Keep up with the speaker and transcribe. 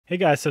Hey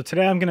guys, so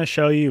today I'm going to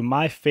show you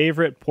my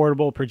favorite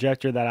portable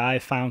projector that I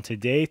found to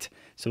date.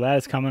 So that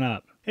is coming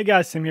up. Hey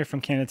guys, Tim here from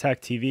Candid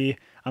TV.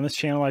 On this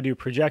channel I do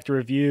projector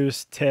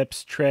reviews,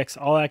 tips, tricks,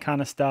 all that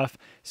kind of stuff.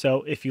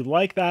 So if you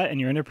like that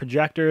and you're into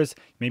projectors,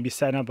 maybe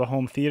setting up a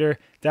home theater,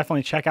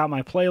 definitely check out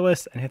my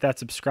playlist and hit that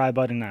subscribe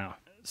button now.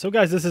 So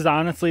guys, this is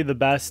honestly the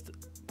best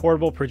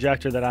portable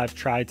projector that I've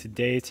tried to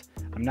date.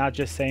 I'm not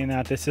just saying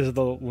that. This is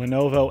the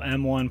Lenovo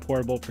M1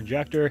 portable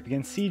projector. You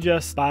can see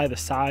just by the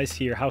size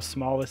here how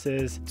small this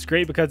is. It's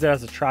great because it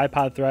has a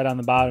tripod thread on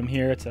the bottom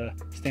here. It's a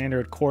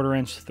standard 1/4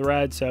 inch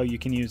thread, so you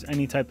can use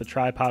any type of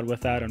tripod with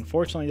that.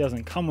 Unfortunately, it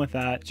doesn't come with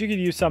that. But you could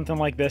use something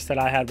like this that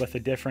I had with a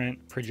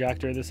different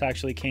projector this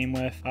actually came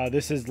with.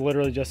 This is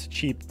literally just a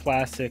cheap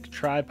plastic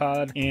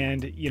tripod,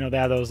 and you know, they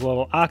have those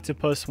little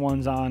octopus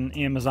ones on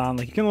Amazon.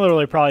 Like, you can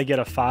literally probably get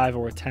a $5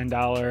 or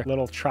 $10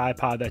 little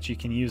tripod that you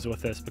can use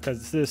with this, because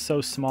this is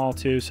so small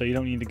too, so you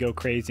don't need to go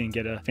crazy and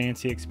get a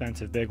fancy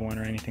expensive big one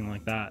or anything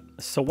like that.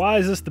 So why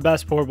is this the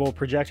best portable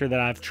projector that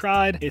I've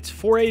tried? It's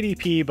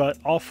 480p, but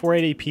all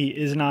 480p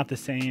is not the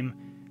same.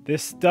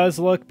 This does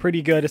look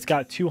pretty good. It's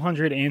got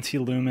 200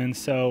 anti-lumens,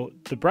 so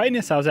the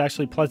brightness I was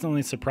actually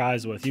pleasantly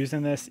surprised with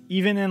using this,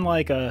 even in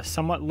like a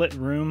somewhat lit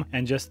room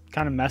and just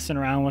kind of messing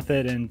around with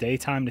it in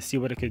daytime to see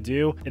what it could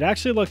do. It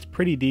actually looked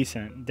pretty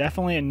decent.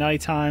 Definitely at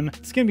nighttime,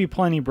 it's gonna be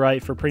plenty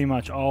bright for pretty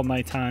much all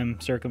nighttime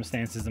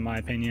circumstances in my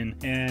opinion.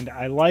 And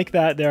I like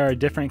that there are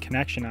different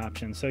connection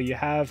options. So you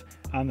have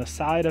on the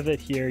side of it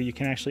here, you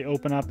can actually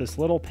open up this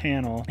little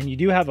panel, and you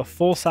do have a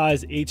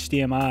full-size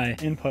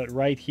HDMI input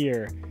right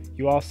here.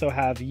 You also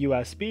have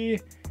USB,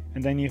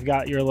 and then you've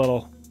got your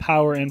little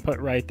power input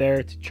right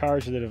there to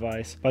charge the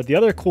device. But the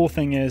other cool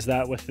thing is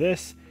that with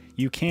this,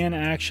 you can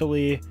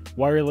actually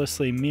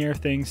wirelessly mirror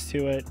things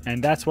to it,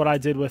 and that's what I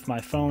did with my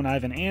phone. I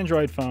have an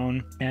Android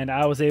phone, and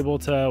I was able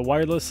to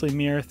wirelessly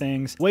mirror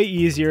things way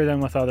easier than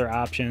with other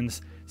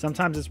options.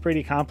 Sometimes it's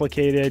pretty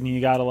complicated and you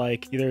gotta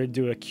like either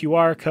do a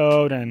QR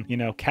code and, you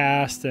know,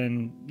 cast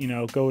and, you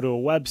know, go to a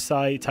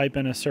website, type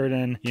in a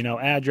certain, you know,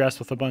 address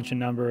with a bunch of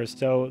numbers.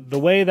 So the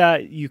way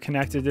that you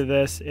connected to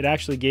this, it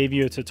actually gave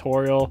you a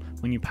tutorial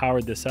when you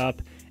powered this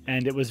up,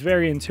 and it was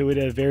very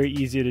intuitive, very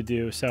easy to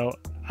do. So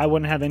I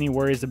wouldn't have any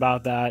worries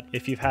about that.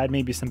 If you've had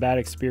maybe some bad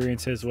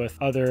experiences with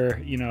other,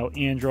 you know,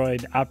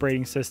 Android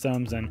operating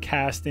systems and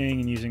casting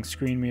and using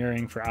screen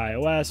mirroring for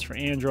iOS, for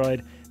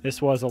Android, this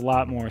was a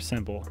lot more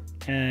simple.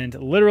 And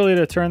literally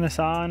to turn this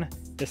on,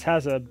 this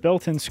has a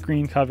built-in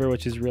screen cover,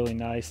 which is really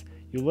nice.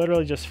 You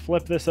literally just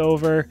flip this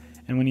over,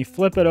 and when you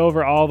flip it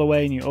over all the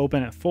way and you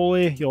open it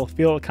fully, you'll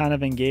feel it kind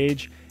of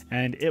engage,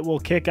 and it will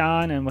kick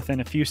on, and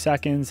within a few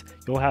seconds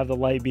you'll have the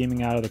light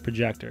beaming out of the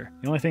projector.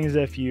 The only thing is,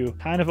 if you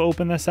kind of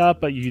open this up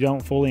but you don't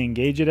fully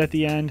engage it at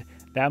the end,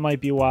 that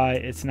might be why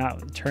it's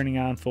not turning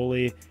on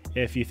fully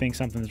if you think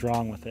something's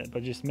wrong with it.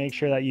 But just make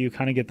sure that you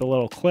kind of get the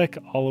little click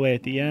all the way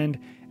at the end,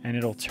 and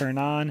it'll turn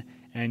on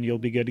and you'll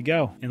be good to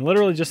go. In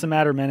literally just a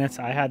matter of minutes,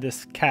 I had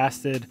this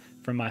casted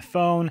from my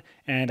phone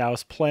and I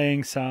was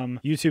playing some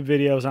YouTube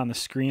videos on the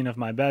screen of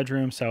my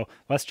bedroom. So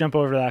let's jump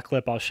over to that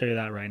clip. I'll show you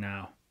that right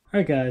now. All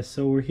right guys,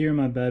 so we're here in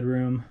my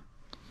bedroom.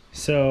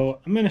 So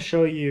I'm going to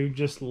show you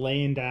just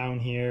laying down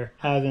here,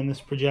 having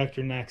this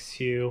projector next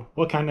to you,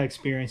 what kind of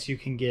experience you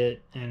can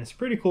get. And it's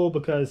pretty cool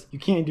because you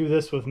can't do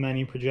this with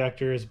many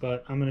projectors,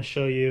 but I'm going to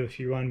show you, if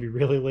you want to be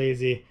really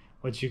lazy,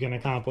 what you can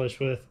accomplish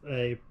with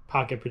a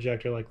pocket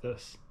projector like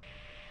this.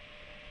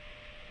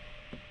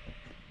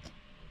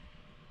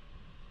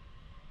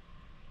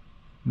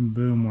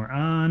 Boom, we're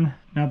on.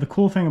 Now the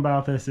cool thing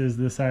about this is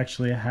this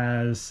actually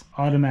has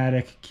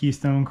automatic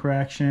keystone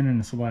correction, and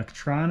it's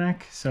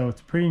electronic, so it's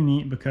pretty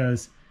neat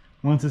because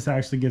once this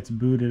actually gets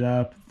booted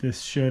up,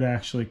 this should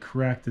actually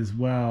correct as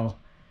well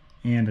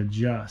and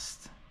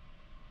adjust.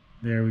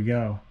 There we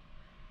go.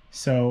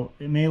 So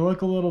it may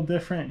look a little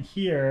different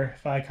here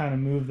if I kind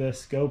of move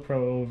this GoPro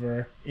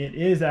over. It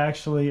is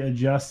actually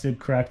adjusted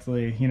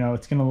correctly. You know,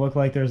 it's going to look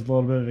like there's a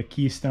little bit of a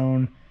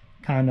keystone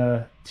kind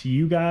of to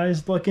you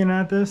guys looking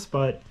at this,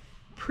 but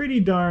pretty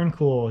darn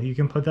cool. You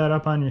can put that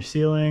up on your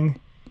ceiling.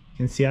 You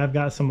can see I've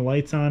got some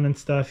lights on and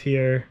stuff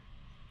here.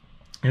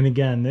 And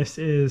again, this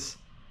is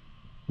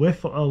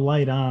with a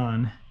light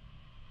on.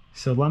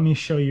 So let me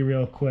show you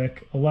real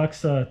quick.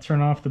 Alexa, turn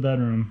off the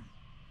bedroom.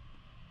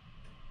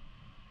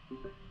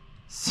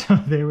 So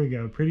there we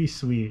go, pretty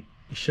sweet.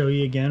 Show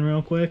you again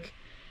real quick.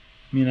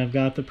 I mean, I've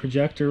got the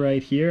projector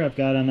right here. I've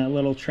got on that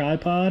little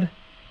tripod,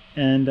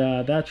 and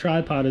that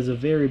tripod is a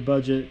very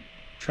budget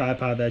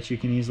tripod that you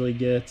can easily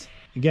get.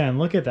 Again,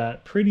 look at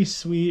that, pretty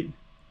sweet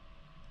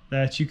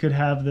that you could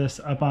have this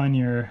up on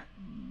your,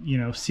 you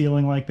know,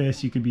 ceiling like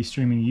this. You could be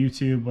streaming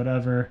YouTube,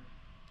 whatever.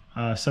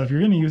 So if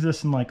you're going to use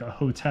this in like a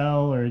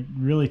hotel or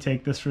really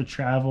take this for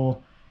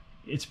travel,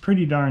 it's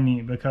pretty darn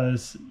neat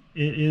because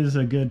it is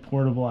a good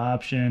portable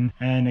option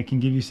and it can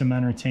give you some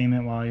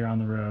entertainment while you're on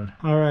the road.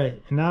 All right,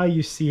 now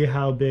you see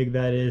how big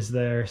that is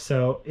there.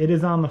 So it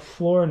is on the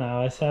floor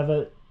now. I just have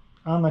it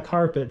on the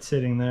carpet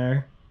sitting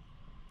there,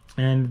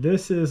 and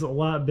this is a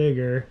lot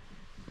bigger.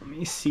 Let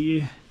me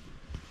see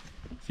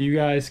if you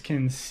guys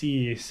can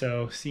see,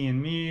 so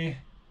seeing me.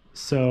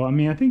 So, I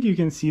mean, I think you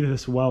can see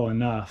this well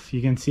enough.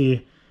 You can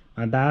see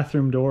my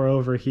bathroom door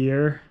over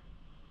here.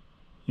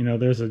 You know,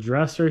 there's a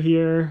dresser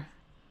here.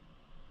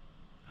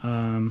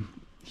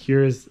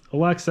 Here's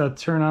Alexa,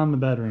 turn on the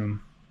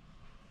bedroom.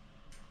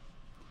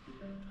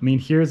 I mean,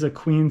 here's a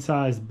queen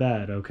size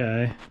bed,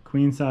 okay?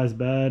 Queen size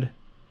bed.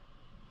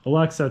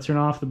 Alexa, turn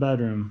off the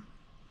bedroom.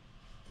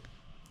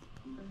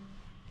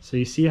 So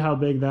you see how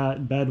big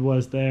that bed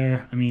was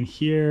there? I mean,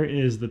 here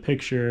is the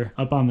picture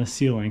up on the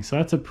ceiling. So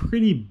that's a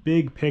pretty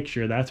big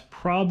picture. That's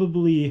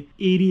probably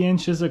 80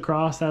 inches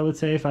across, I would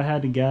say, if I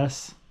had to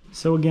guess.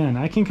 So again,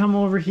 I can come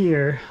over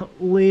here,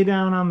 lay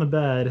down on the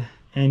bed,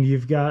 and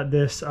you've got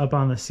this up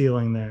on the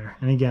ceiling there.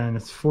 And again,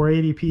 it's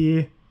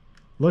 480p,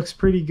 looks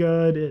pretty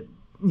good. It,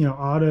 you know,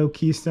 auto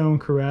keystone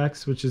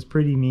corrects, which is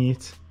pretty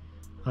neat.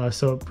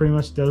 So it pretty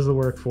much does the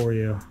work for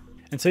you.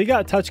 And so you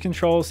got touch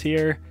controls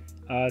here.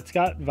 It's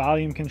got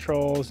volume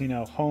controls, you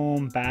know,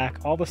 home, back,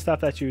 all the stuff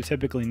that you would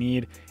typically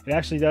need. It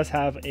actually does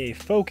have a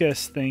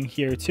focus thing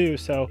here too.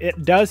 So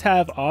it does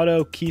have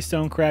auto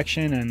keystone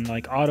correction and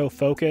like auto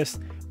focus,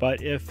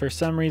 but if for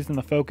some reason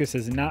the focus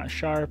is not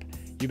sharp,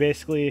 you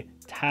basically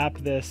tap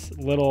this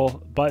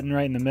little button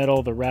right in the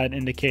middle, the red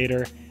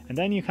indicator, and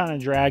then you kind of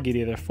drag it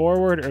either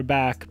forward or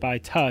back by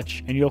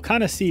touch, and you'll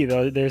kind of see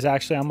though there's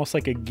actually almost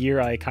like a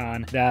gear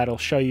icon that'll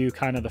show you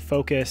kind of the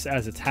focus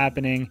as it's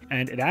happening,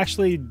 and it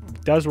actually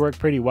does work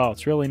pretty well.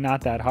 It's really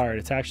not that hard.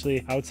 It's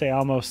actually, I would say,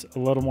 almost a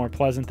little more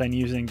pleasant than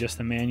using just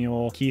a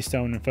manual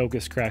keystone and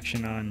focus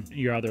correction on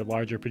your other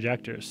larger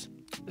projectors.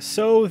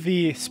 So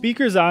the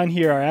speakers on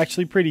here are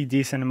actually pretty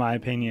decent in my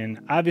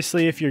opinion.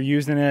 Obviously, if you're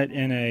using it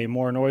in a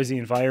more noisy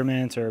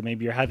environment, or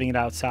maybe you're having it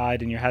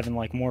outside and you're having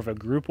like more of a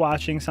group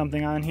watching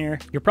something on here,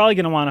 you're probably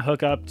going to want to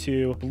hook up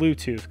to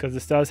Bluetooth, because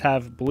this does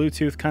have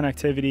Bluetooth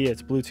connectivity.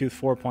 It's Bluetooth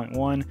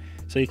 4.1.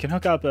 So you can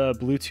hook up a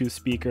Bluetooth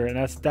speaker, and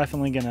that's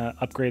definitely going to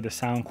upgrade the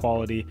sound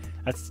quality.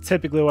 That's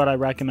typically what I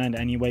recommend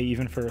anyway,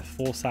 even for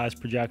full-size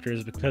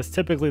projectors, because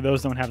typically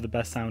those don't have the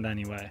best sound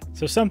anyway.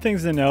 So some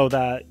things to know,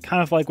 that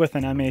kind of like with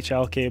an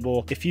MHL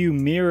cable, if you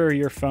mirror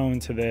your phone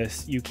to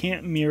this, you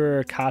can't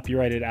mirror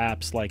copyrighted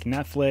apps like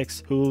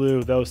Netflix,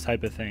 Hulu, those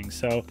type of things.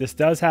 So this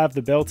does have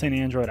the built-in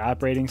Android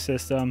operating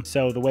system.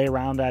 So the way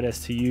around that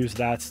is to use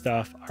that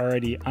stuff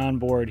already on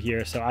board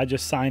here. So I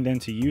just signed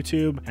into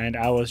YouTube, and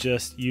I was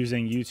just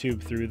using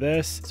YouTube through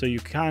this. So you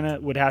kind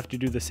of would have to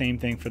do the same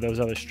thing for those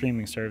other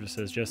streaming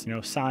services. Just, you know,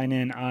 sign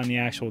in on the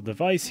actual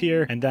device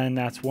here, and then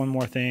that's one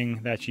more thing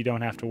that you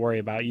don't have to worry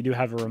about. You do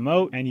have a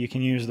remote, and you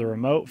can use the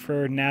remote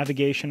for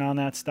navigation on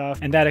that stuff.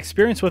 And that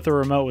experience with the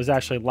remote was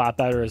actually a lot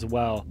better as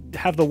well.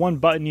 Have the one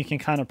button you can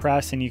kind of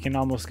press, and you can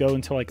almost go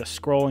into like a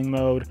scrolling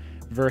mode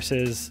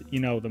versus, you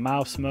know, the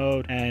mouse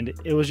mode, and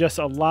it was just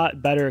a lot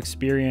better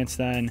experience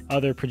than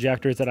other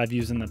projectors that I've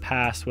used in the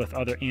past with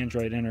other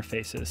Android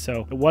interfaces.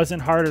 So it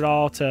wasn't hard at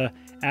all to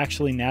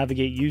actually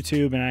navigate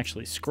YouTube and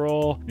actually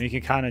scroll. You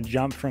can kind of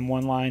jump from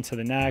one line to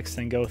the next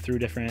and go through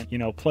different, you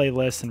know,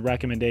 playlists and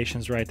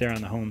recommendations right there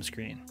on the home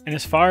screen. And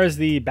as far as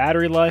the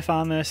battery life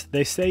on this,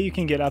 they say you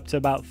can get up to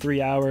about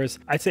 3 hours.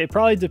 I'd say it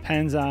probably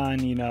depends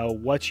on, you know,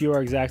 what you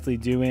are exactly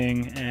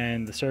doing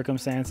and the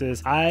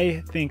circumstances.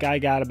 I think I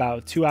got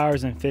about 2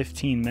 hours and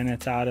 15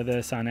 minutes out of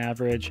this on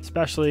average,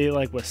 especially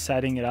like with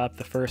setting it up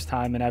the first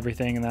time and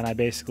everything. And then I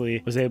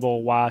basically was able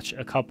to watch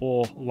a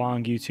couple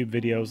long YouTube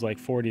videos, like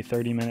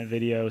 40-30 minute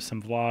videos,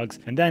 some vlogs,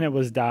 and then it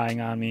was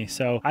dying on me.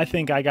 So I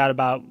think I got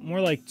about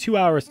more like 2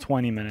 hours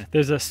 20 minutes.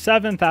 There's a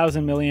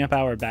 7,000 milliamp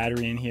hour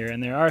battery in here,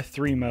 and there are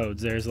 3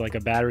 modes. There's like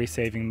a battery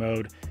saving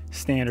mode,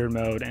 standard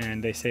mode,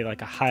 and they say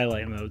like a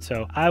highlight mode.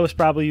 So I was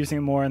probably using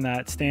it more in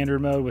that standard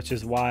mode, which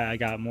is why I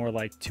got more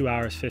like 2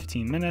 hours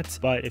 15 minutes.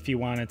 But if you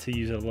wanted to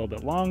use it a little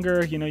bit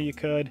longer, you know, you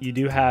could. You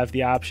do have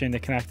the option to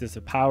connect it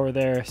to power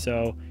there,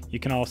 so you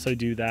can also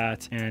do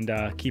that and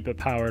keep it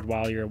powered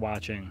while you're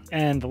watching.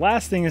 And the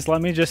last thing is,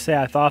 let me just say,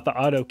 I thought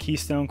the auto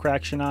keystone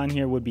correction on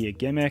here would be a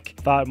gimmick.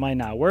 Thought it might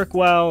not work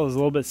well. I was a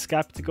little bit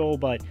skeptical,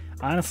 but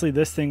honestly,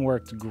 this thing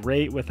worked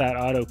great with that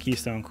auto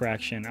keystone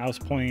correction. I was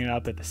pointing it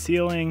up at the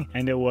ceiling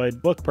and it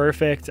would look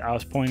perfect. I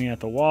was pointing at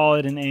the wall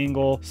at an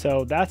angle.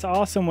 So that's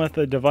awesome with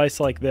a device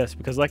like this,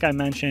 because like I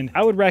mentioned,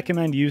 I would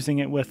recommend using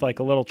it with like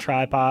a little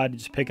tripod,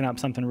 just picking up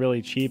something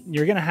really cheap.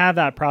 You're gonna have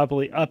that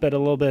probably up at a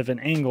little bit of an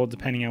angle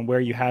depending on where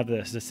you have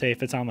this. To say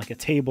if it's on like a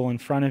table in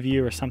front of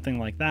you or something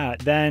like that,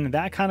 then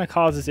that kind of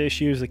causes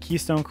issues. The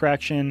keystone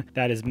correction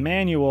that is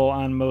manual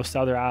on most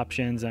other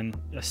options and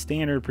a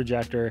standard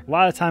projector, a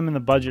lot of time in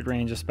the budget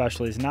range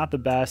especially, is not the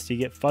best. You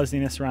get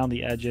fuzziness around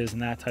the edges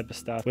and that type of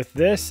stuff. With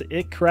this,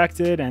 it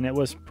corrected and it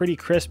was pretty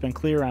crisp and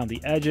clear around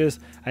the edges.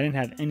 I didn't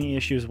have any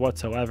issues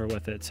whatsoever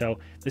with it. So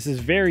this is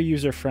very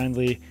user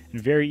friendly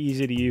and very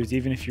easy to use,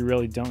 even if you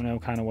really don't know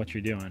kind of what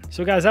you're doing.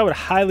 So guys, I would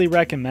highly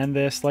recommend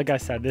this. Like I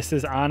said, this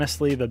is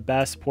honestly the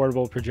best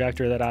portable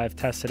projector that I've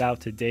tested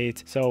out to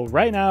date. So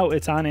right now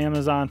it's on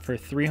Amazon for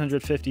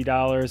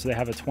 $350. They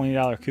have a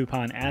 $20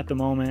 coupon at the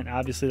moment.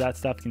 Obviously that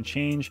stuff can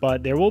change,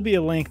 but there will be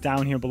a link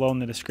down here below in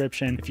the description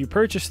description. If you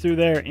purchase through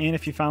there and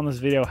if you found this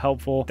video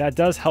helpful, that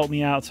does help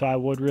me out, so I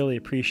would really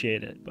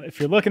appreciate it. But if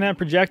you're looking at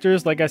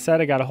projectors, like I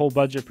said, I got a whole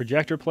budget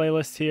projector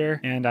playlist here,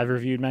 and I've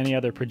reviewed many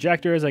other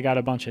projectors. I got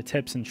a bunch of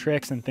tips and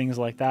tricks and things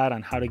like that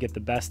on how to get the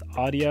best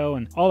audio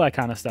and all that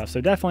kind of stuff. So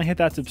definitely hit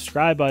that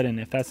subscribe button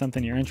if that's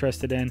something you're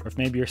interested in, or if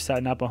maybe you're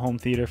setting up a home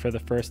theater for the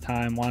first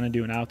time, want to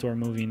do an outdoor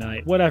movie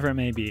night, whatever it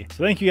may be.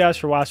 So thank you guys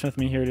for watching with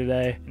me here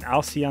today, and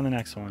I'll see you on the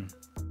next one.